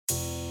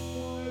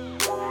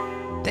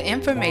The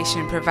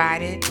information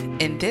provided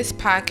in this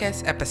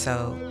podcast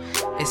episode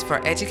is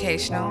for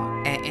educational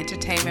and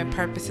entertainment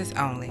purposes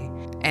only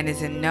and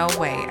is in no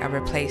way a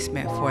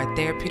replacement for a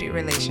therapeutic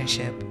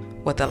relationship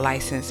with a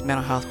licensed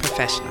mental health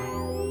professional.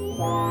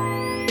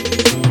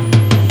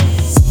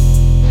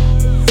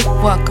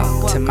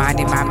 Welcome to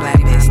Minding My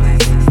Black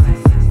Business.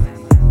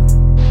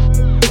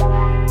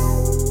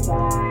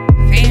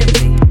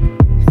 Family.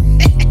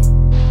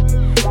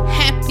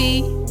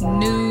 Happy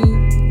New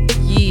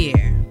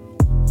Year.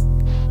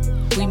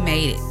 We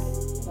made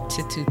it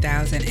to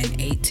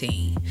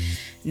 2018.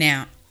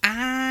 Now,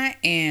 I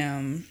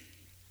am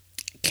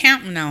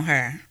counting on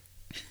her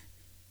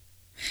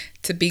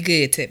to be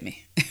good to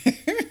me.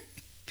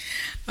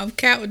 I'm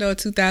counting on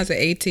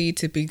 2018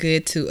 to be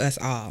good to us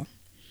all.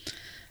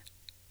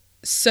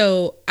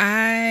 So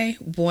I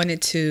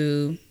wanted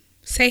to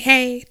say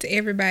hey to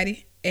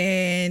everybody,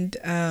 and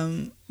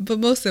but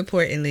most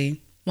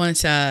importantly, wanted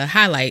to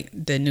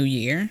highlight the new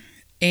year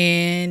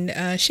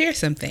and share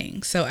some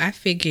things. So I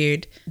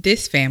figured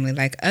this family,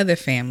 like other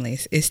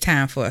families, it's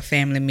time for a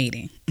family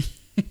meeting.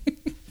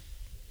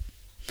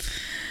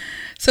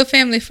 So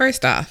family,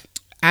 first off,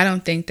 I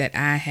don't think that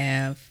I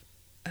have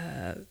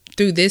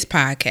through this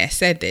podcast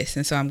said this,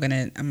 and so I'm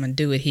gonna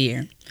do it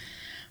here.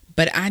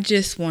 But I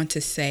just want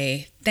to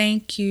say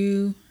thank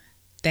you.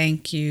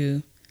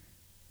 The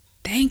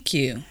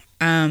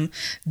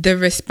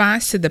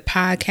response to the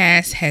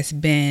podcast has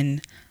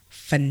been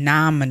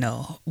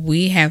phenomenal.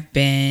 We have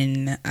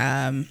been,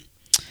 the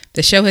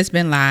show has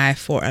been live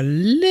for a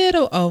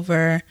little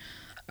over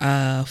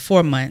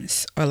 4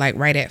 months, or like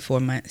right at 4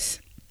 months.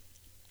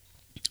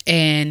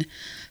 And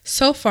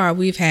so far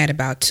we've had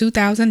about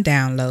 2,000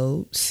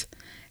 downloads,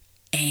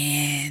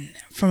 and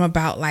from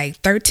about like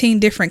 13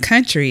 different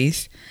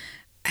countries.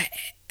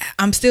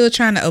 I'm still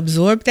trying to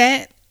absorb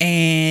that,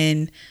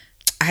 and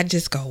I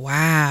just go,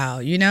 wow,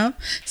 you know?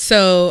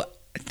 So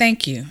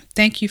thank you.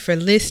 Thank you for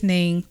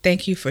listening.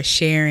 Thank you for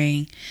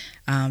sharing.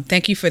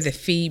 Thank you for the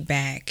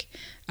feedback.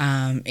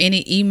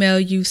 Any email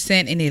you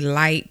sent, any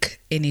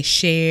like, any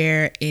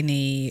share,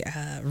 any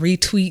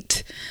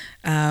retweet,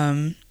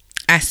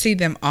 I see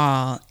them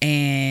all,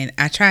 and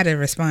I try to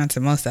respond to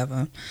most of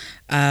them.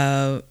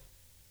 And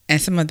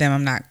some of them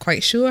I'm not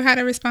quite sure how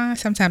to respond.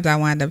 Sometimes I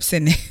wind up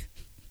sending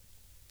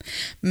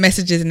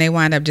messages and they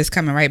wind up just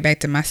coming right back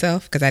to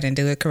myself because I didn't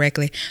do it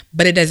correctly.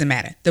 But it doesn't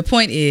matter. The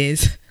point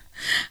is,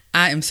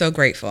 I am so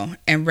grateful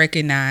and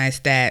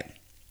recognize that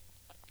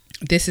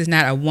this is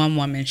not a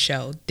one-woman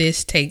show.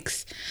 This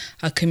takes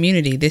a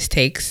community. This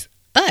takes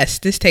us.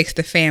 This takes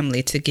the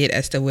family to get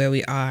us to where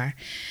we are.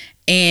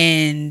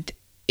 And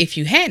if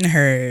you hadn't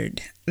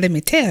heard, let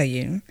me tell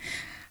you,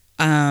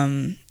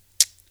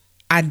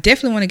 I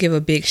definitely want to give a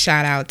big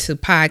shout out to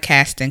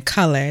Podcast in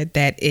Color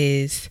that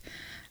is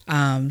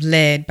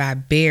led by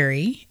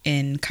Barry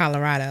in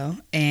Colorado.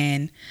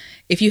 And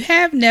if you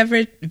have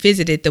never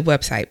visited the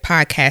website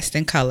Podcast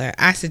in Color,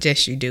 I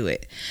suggest you do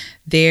it.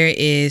 There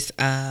is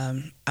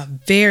a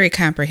very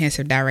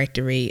comprehensive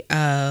directory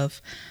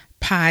of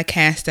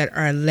podcasts that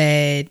are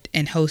led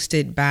and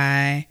hosted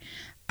by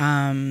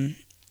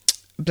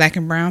Black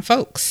and brown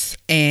folks,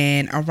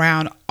 and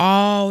around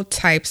all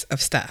types of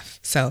stuff.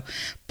 So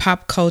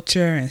pop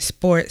culture and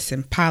sports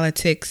and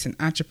politics and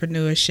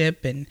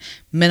entrepreneurship and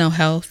mental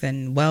health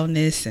and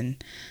wellness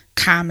and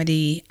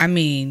comedy. I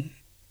mean,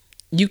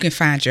 you can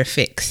find your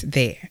fix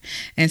there.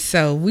 And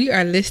so we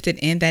are listed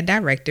in that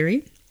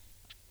directory.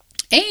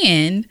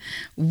 And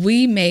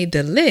we made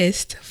the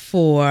list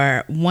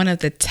for one of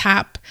the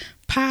top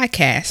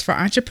podcasts for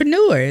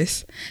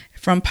entrepreneurs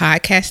from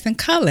Podcast in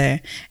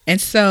Color.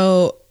 And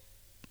so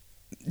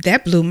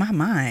that blew my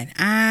mind.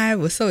 I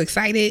was so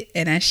excited,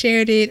 and I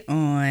shared it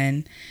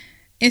on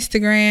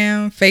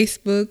Instagram,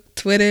 Facebook,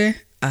 Twitter,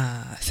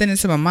 sent it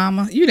to my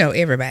mama,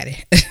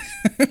 everybody.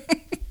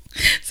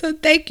 So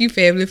thank you,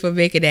 family, for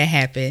making that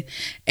happen.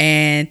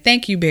 And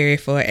thank you, Barry,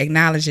 for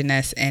acknowledging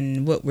us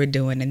and what we're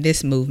doing in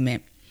this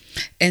movement.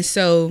 And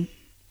so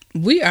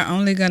we are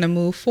only going to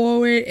move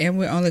forward, and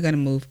we're only going to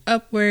move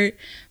upward,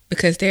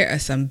 because there are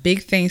some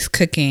big things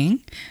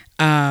cooking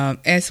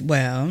as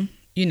well.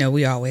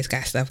 We always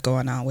got stuff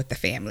going on with the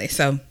family.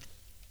 So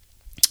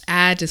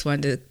I just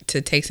wanted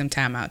to take some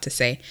time out to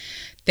say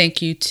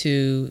thank you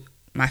to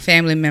my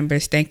family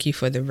members. Thank you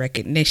for the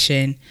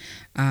recognition.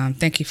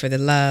 Thank you for the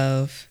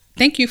love.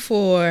 Thank you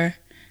for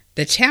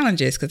the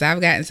challenges, because I've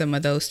gotten some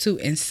of those too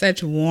in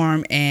such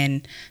warm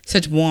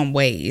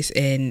ways.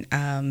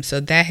 And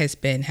so that has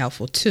been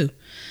helpful too.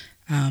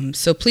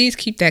 So please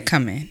keep that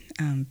coming,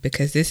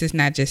 because this is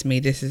not just me.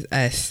 This is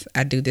us.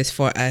 I do this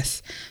for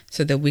us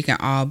so that we can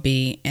all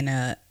be in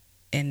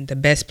the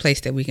best place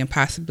that we can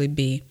possibly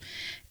be.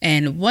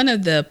 And one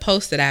of the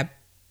posts that I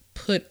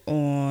put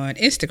on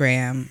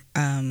Instagram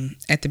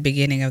at the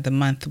beginning of the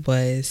month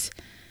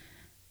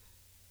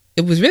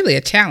it was really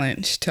a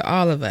challenge to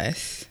all of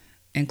us,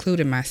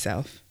 including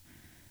myself,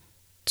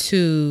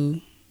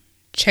 to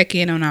check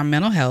in on our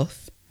mental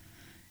health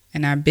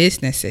and our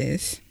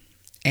businesses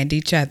and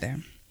each other.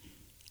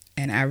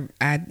 And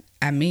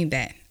I mean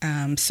that.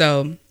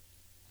 So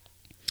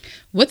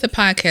what the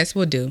podcast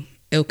will do,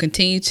 it'll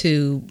continue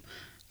to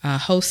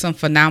host some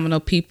phenomenal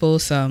people,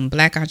 some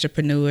Black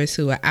entrepreneurs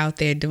who are out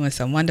there doing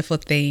some wonderful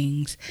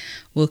things.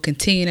 We'll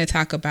continue to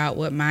talk about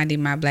what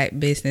minding my Black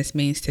business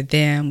means to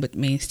them, what it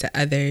means to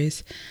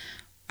others.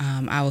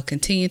 I will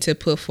continue to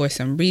put forth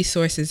some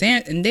resources,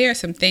 and there are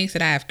some things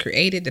that I have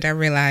created that I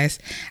realize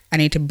I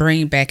need to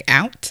bring back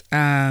out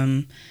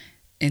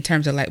in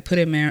terms of like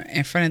putting them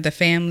in front of the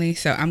family.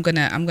 So I'm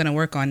gonna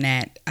work on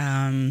that.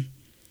 I'm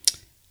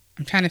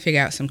trying to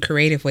figure out some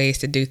creative ways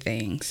to do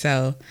things,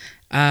 so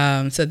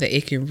that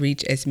it can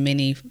reach as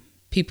many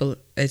people,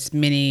 as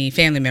many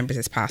family members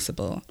as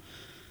possible.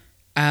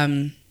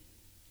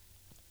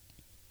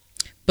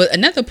 But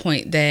another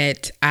point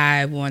that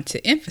I want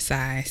to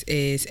emphasize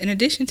is, in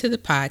addition to the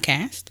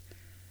podcast,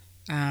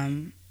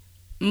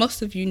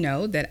 most of you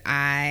know that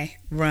I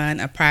run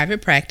a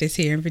private practice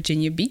here in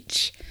Virginia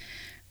Beach,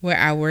 where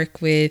I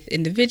work with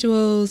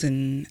individuals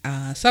and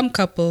some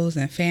couples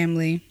and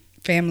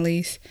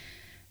families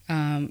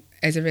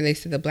as it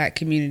relates to the Black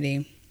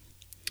community.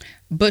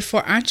 But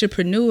for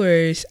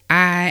entrepreneurs,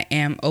 I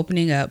am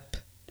opening up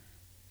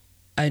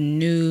a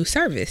new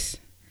service.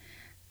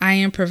 I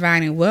am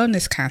providing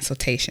wellness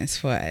consultations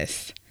for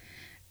us.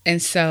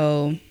 And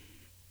so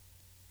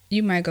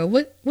you might go,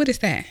 what is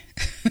that?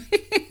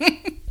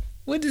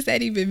 What does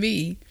that even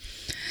mean?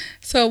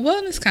 So a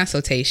wellness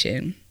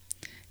consultation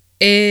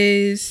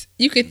is,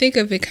 you can think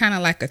of it kind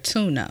of like a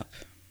tune-up,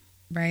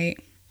 right?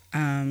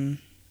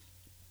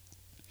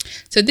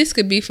 So this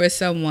could be for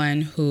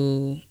someone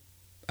who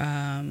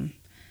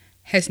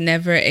has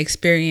never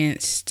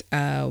experienced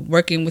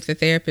working with a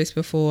therapist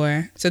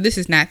before. So this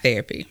is not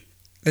therapy.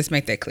 Let's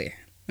make that clear.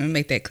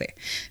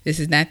 This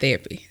is not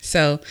therapy.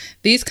 So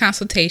these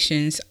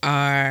consultations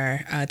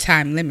are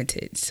time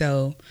limited.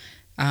 So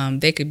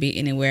they could be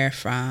anywhere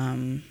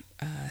from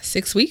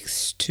 6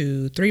 weeks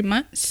to 3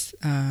 months.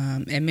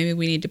 And maybe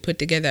we need to put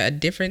together a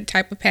different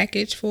type of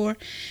package for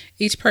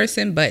each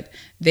person, but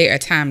they are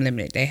time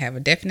limited. They have a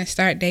definite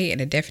start date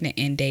and a definite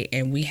end date,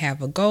 and we have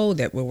a goal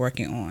that we're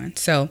working on.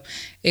 So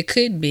it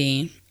could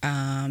be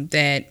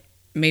that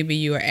maybe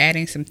you are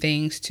adding some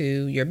things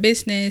to your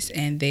business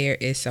and there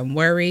is some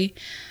worry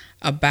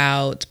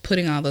about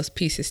putting all those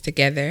pieces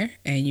together,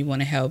 and you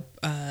want to help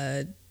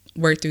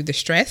work through the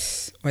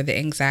stress or the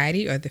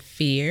anxiety or the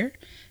fear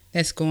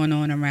that's going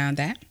on around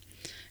that.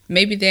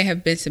 Maybe there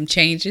have been some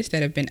changes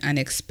that have been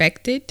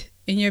unexpected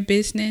in your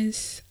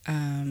business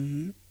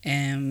and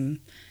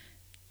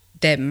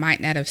that might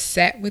not have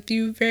sat with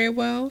you very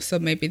well. So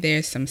maybe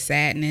there's some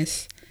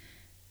sadness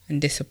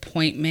and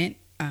disappointment.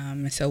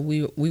 And so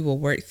we will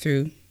work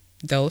through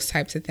those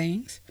types of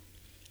things.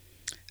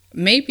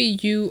 Maybe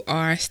you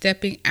are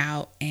stepping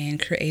out and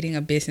creating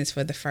a business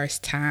for the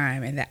first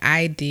time, and the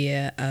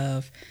idea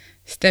of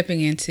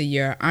stepping into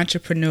your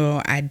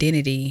entrepreneurial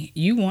identity,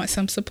 you want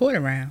some support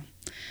around.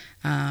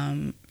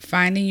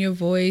 Finding your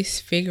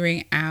voice,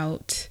 figuring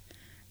out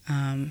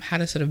how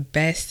to sort of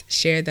best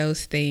share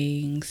those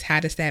things. How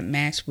does that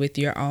match with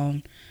your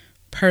own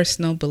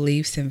personal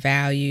beliefs and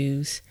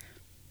values?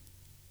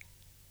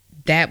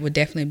 That would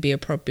definitely be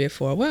appropriate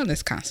for a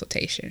wellness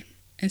consultation.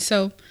 And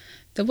so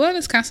the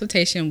wellness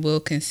consultation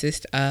will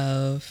consist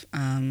of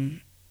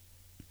a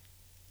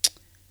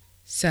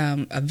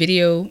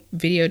video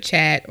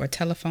chat or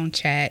telephone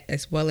chat,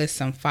 as well as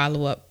some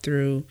follow-up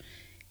through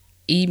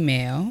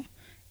email.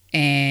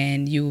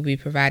 And you will be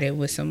provided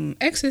with some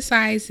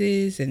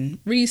exercises and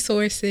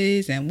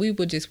resources, and we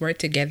will just work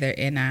together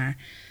in our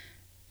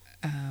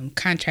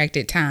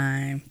contracted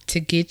time to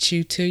get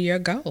you to your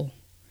goal.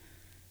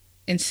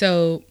 And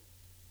so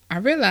I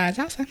realized,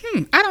 I was like,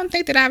 I don't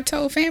think that I've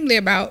told family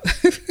about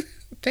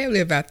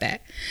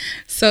that.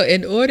 So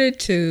in order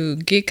to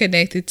get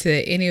connected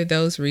to any of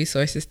those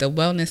resources, the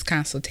wellness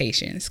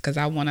consultations, because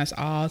I want us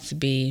all to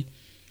be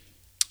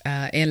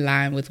in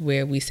line with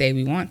where we say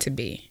we want to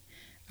be.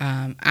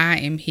 I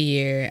am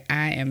here.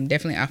 I am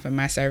definitely offering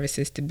my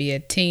services to be a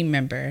team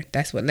member.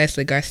 That's what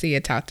Leslie Garcia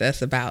talked to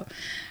us about,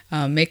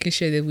 making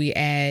sure that we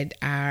add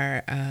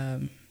our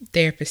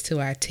therapist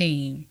to our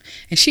team.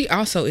 And she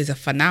also is a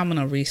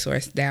phenomenal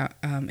resource down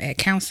at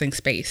Counseling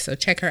Space. So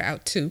check her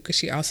out too, because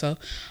she also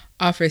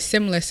offers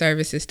similar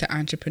services to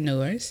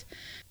entrepreneurs.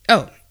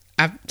 I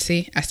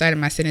started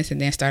my sentence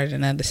and then started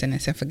another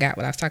sentence and forgot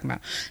what I was talking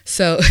about.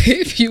 So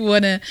if you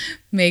want to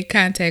make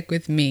contact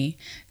with me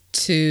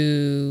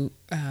to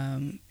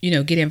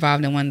get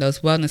involved in one of those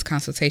wellness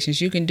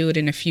consultations, you can do it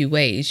in a few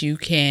ways. You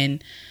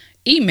can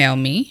email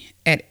me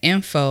at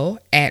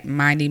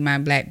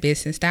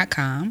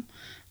info@mindingmyblackbusiness.com.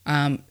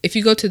 If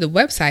you go to the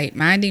website,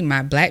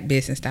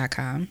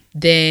 mindingmyblackbusiness.com,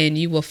 then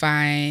you will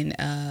find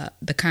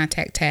the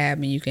contact tab,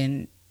 and you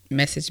can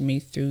message me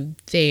through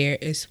there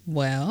as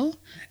well.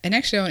 And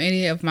actually on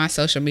any of my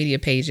social media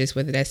pages,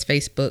 whether that's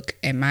Facebook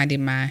at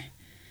Minding My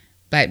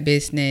Black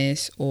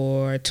Business,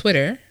 or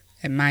Twitter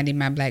at Minding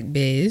My Black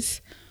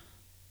Biz,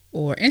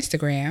 or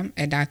Instagram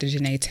at Dr.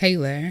 Janae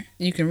Taylor,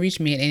 you can reach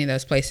me at any of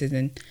those places,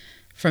 and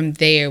from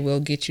there we'll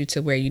get you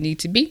to where you need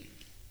to be.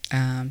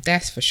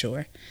 That's for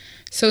sure.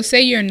 So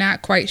say you're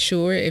not quite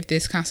sure if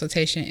this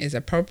consultation is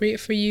appropriate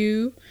for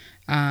you,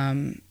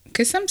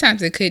 because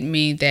sometimes it could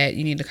mean that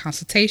you need a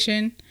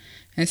consultation,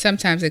 and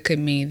sometimes it could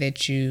mean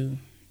that you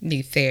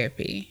need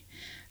therapy.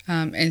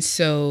 And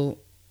so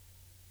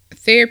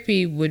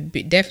therapy would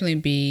definitely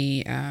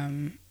be,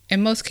 in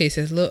most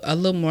cases, a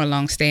little more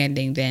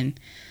long-standing than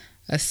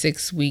a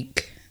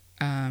 6-week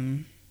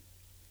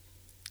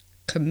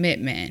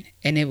commitment,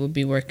 and it would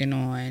be working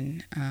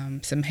on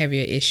some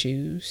heavier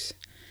issues.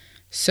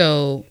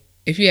 So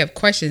if you have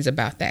questions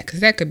about that,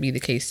 because that could be the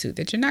case too,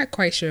 that you're not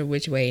quite sure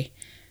which way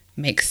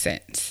makes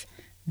sense,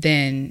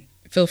 then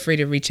feel free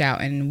to reach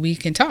out and we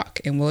can talk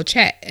and we'll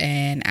chat,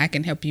 and I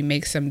can help you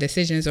make some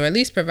decisions, or at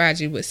least provide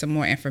you with some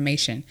more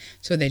information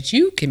so that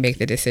you can make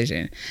the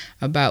decision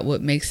about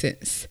what makes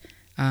sense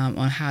on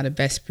how to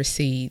best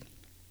proceed.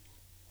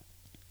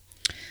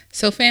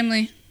 So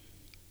family,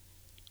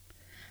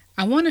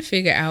 I want to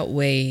figure out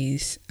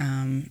ways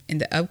in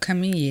the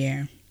upcoming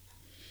year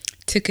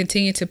to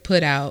continue to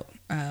put out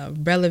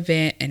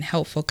relevant and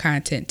helpful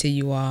content to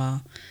you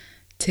all,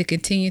 to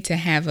continue to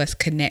have us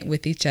connect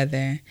with each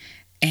other.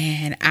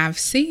 And I've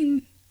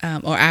seen,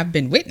 or I've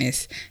been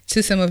witness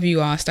to some of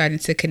you all starting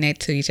to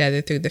connect to each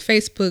other through the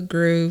Facebook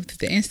group,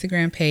 through the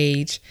Instagram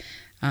page,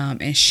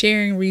 and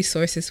sharing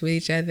resources with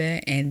each other.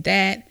 And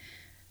that,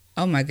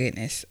 oh my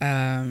goodness,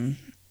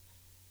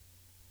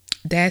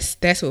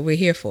 that's what we're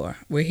here for.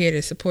 We're here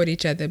to support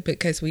each other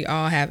because we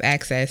all have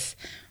access,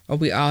 or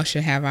we all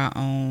should have our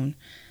own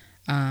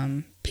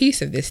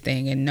piece of this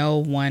thing, and no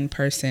one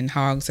person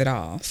hogs it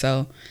all.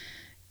 So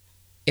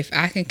if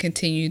I can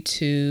continue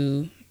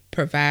to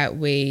provide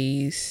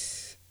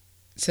ways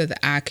so that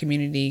our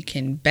community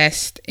can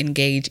best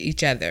engage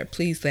each other,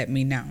 please let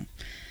me know.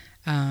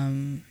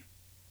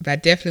 But I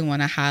definitely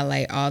want to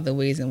highlight all the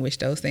ways in which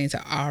those things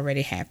are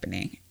already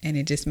happening, and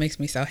it just makes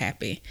me so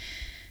happy.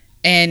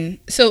 And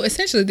so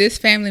essentially this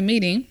family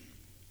meeting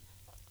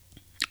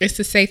is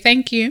to say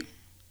thank you,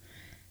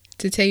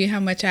 to tell you how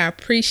much I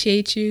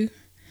appreciate you,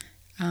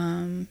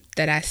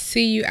 that I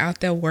see you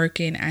out there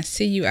working, I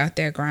see you out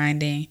there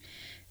grinding,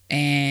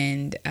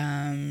 and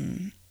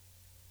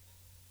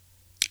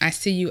I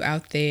see you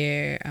out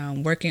there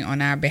working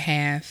on our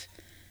behalf,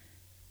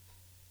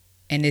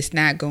 and it's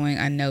not going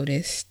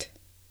unnoticed.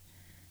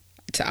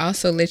 To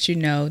also let you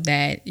know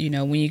that,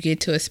 when you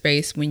get to a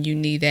space when you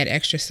need that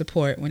extra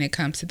support when it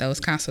comes to those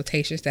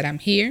consultations, that I'm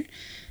here.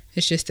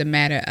 It's just a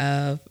matter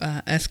of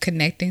us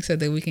connecting so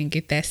that we can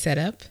get that set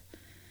up.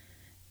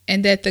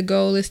 And that the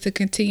goal is to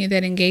continue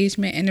that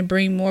engagement and to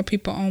bring more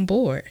people on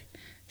board.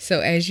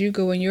 So as you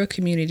go in your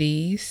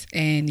communities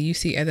and you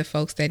see other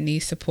folks that need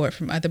support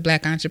from other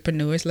Black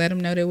entrepreneurs, let them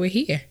know that we're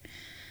here.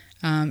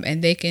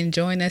 And they can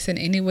join us in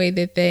any way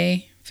that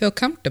they feel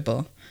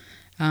comfortable.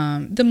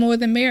 The more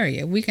the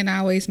merrier. We can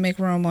always make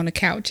room on the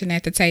couch and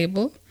at the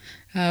table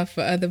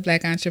for other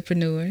Black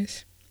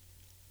entrepreneurs.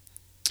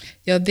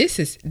 This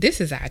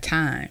is our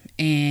time.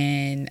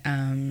 And,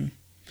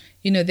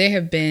 there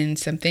have been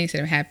some things that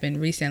have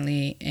happened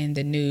recently in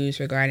the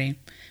news regarding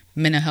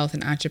mental health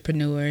and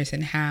entrepreneurs,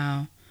 and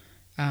how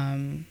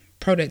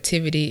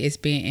productivity is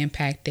being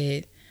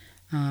impacted,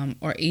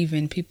 or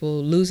even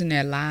people losing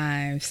their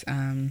lives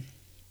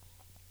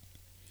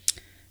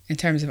in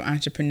terms of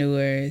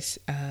entrepreneurs,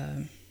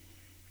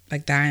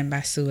 like dying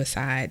by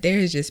suicide. There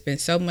has just been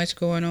so much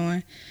going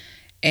on.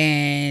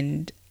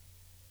 And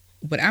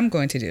what I'm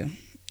going to do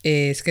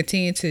is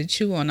continue to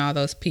chew on all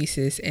those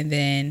pieces and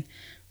then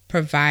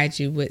provide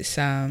you with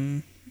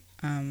some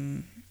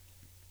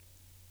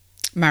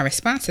my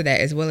response to that,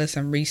 as well as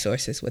some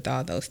resources with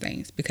all those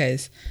things,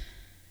 because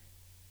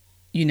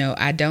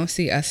I don't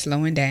see us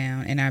slowing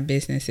down in our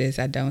businesses.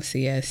 I don't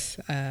see us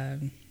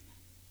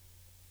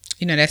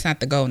that's not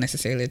the goal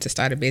necessarily, to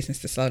start a business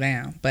to slow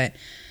down, but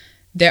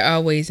there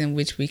are ways in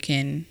which we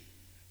can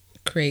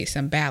create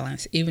some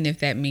balance, even if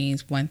that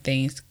means one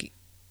thing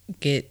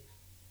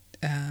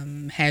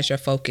has your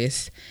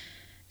focus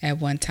at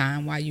one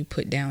time while you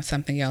put down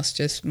something else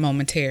just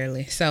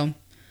momentarily. So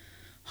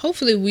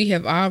hopefully we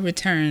have all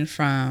returned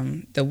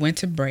from the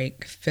winter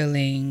break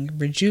feeling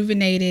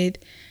rejuvenated,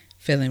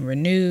 feeling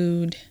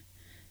renewed,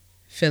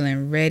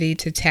 feeling ready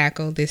to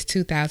tackle this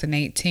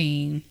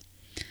 2018.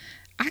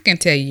 I can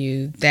tell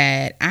you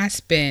that I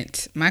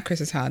spent my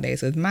Christmas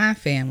holidays with my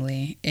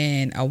family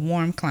in a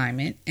warm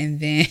climate,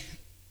 and then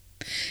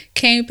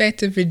came back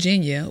to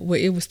Virginia where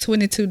it was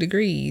 22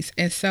 degrees.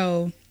 And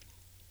so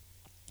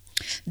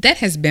that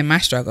has been my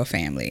struggle,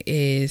 family,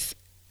 is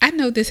I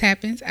know this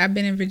happens. I've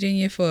been in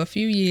Virginia for a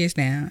few years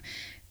now,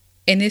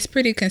 and it's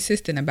pretty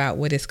consistent about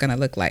what it's going to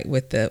look like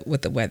with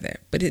the weather.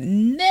 But it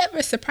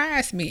never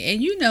surprised me.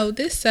 And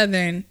this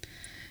southern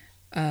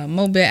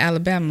Mobile,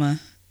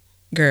 Alabama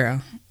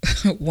girl,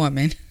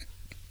 woman,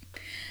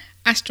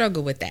 I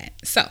struggle with that.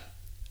 So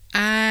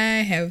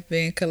I have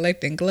been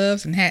collecting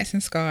gloves and hats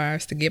and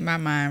scarves to get my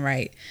mind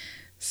right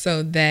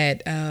so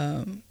that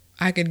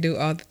I can do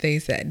all the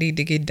things that need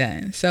to get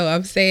done. So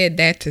I'm saying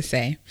that to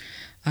say,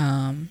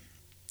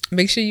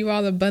 make sure you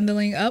all are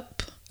bundling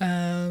up,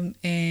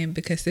 and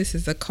because this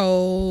is a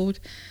cold,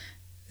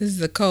 This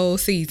is a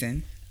cold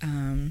season.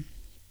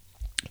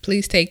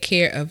 Please take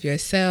care of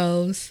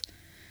yourselves.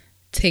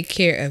 Take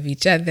care of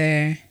each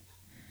other.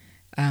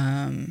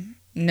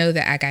 Know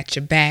that I got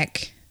your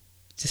back.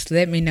 Just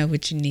let me know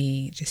what you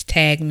need. Just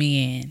tag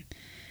me in.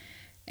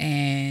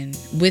 And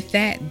with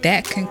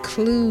that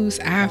concludes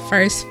our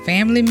first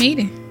family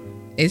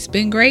meeting. It's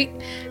been great.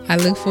 I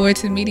look forward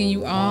to meeting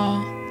you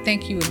all.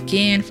 Thank you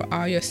again for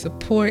all your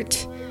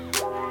support.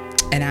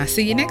 And I'll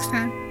see you next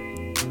time.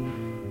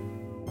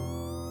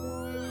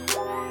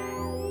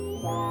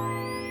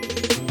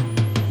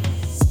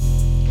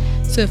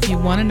 So if you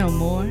want to know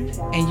more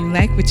and you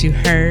like what you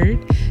heard,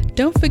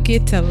 don't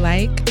forget to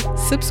like,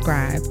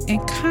 subscribe,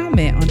 and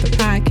comment on the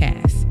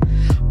podcast.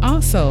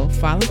 Also,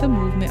 follow the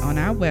movement on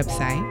our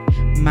website,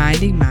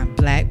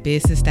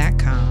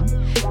 mindingmyblackbusiness.com,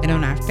 and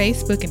on our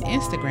Facebook and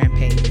Instagram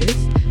pages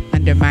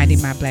under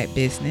Minding My Black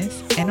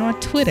Business, and on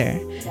Twitter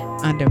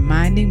under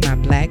Minding My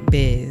Black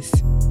Biz.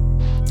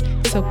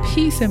 So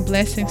peace and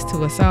blessings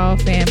to us all,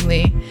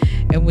 family.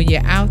 And when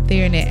you're out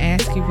there and they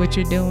ask you what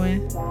you're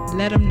doing,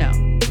 let them know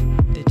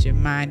that you're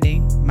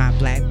minding my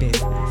black business.